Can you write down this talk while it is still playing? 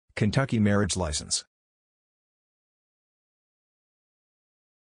Kentucky marriage license.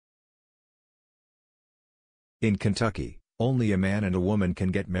 In Kentucky, only a man and a woman can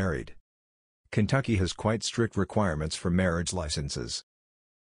get married. Kentucky has quite strict requirements for marriage licenses.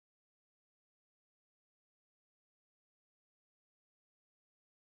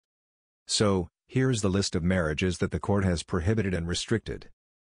 So, here's the list of marriages that the court has prohibited and restricted.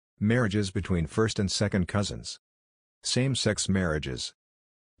 Marriages between first and second cousins. Same-sex marriages.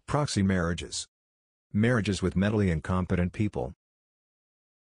 Proxy marriages. Marriages with mentally incompetent people.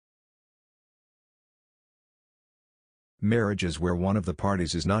 Marriages where one of the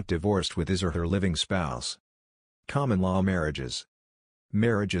parties is not divorced with his or her living spouse. Common law marriages.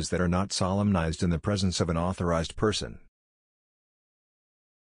 Marriages that are not solemnized in the presence of an authorized person.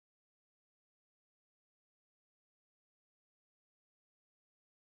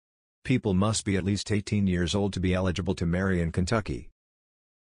 People must be at least 18 years old to be eligible to marry in Kentucky.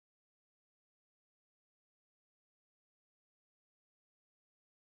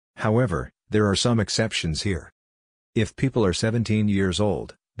 However, there are some exceptions here. If people are 17 years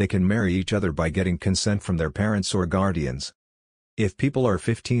old, they can marry each other by getting consent from their parents or guardians. If people are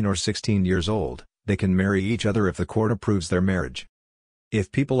 15 or 16 years old, they can marry each other if the court approves their marriage.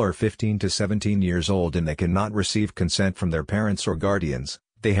 If people are 15 to 17 years old and they cannot receive consent from their parents or guardians,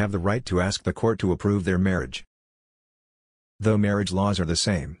 they have the right to ask the court to approve their marriage. Though marriage laws are the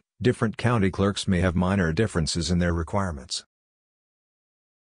same, different county clerks may have minor differences in their requirements.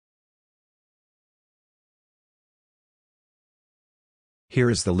 Here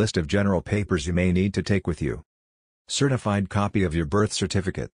is the list of general papers you may need to take with you. Certified copy of your birth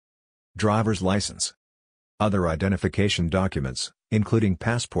certificate. Driver's license. Other identification documents, including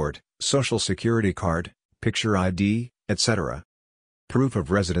passport, social security card, picture ID, etc. Proof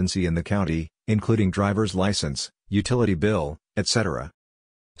of residency in the county, including driver's license, utility bill, etc.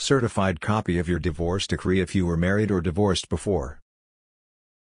 Certified copy of your divorce decree if you were married or divorced before.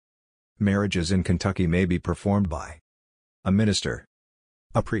 Marriages in Kentucky may be performed by a minister,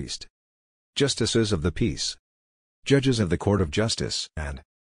 a priest, justices of the peace, judges of the Court of Justice, and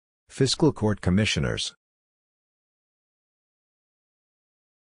fiscal court commissioners.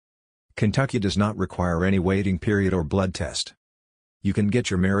 Kentucky does not require any waiting period or blood test. You can get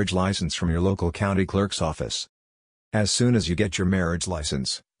your marriage license from your local county clerk's office. As soon as you get your marriage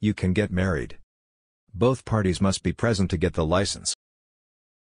license, you can get married. Both parties must be present to get the license.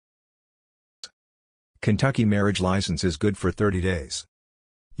 Kentucky marriage license is good for 30 days.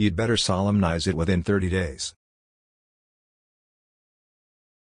 You'd better solemnize it within 30 days.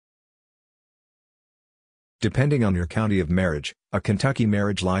 Depending on your county of marriage, a Kentucky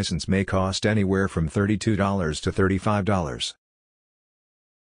marriage license may cost anywhere from $32 to $35.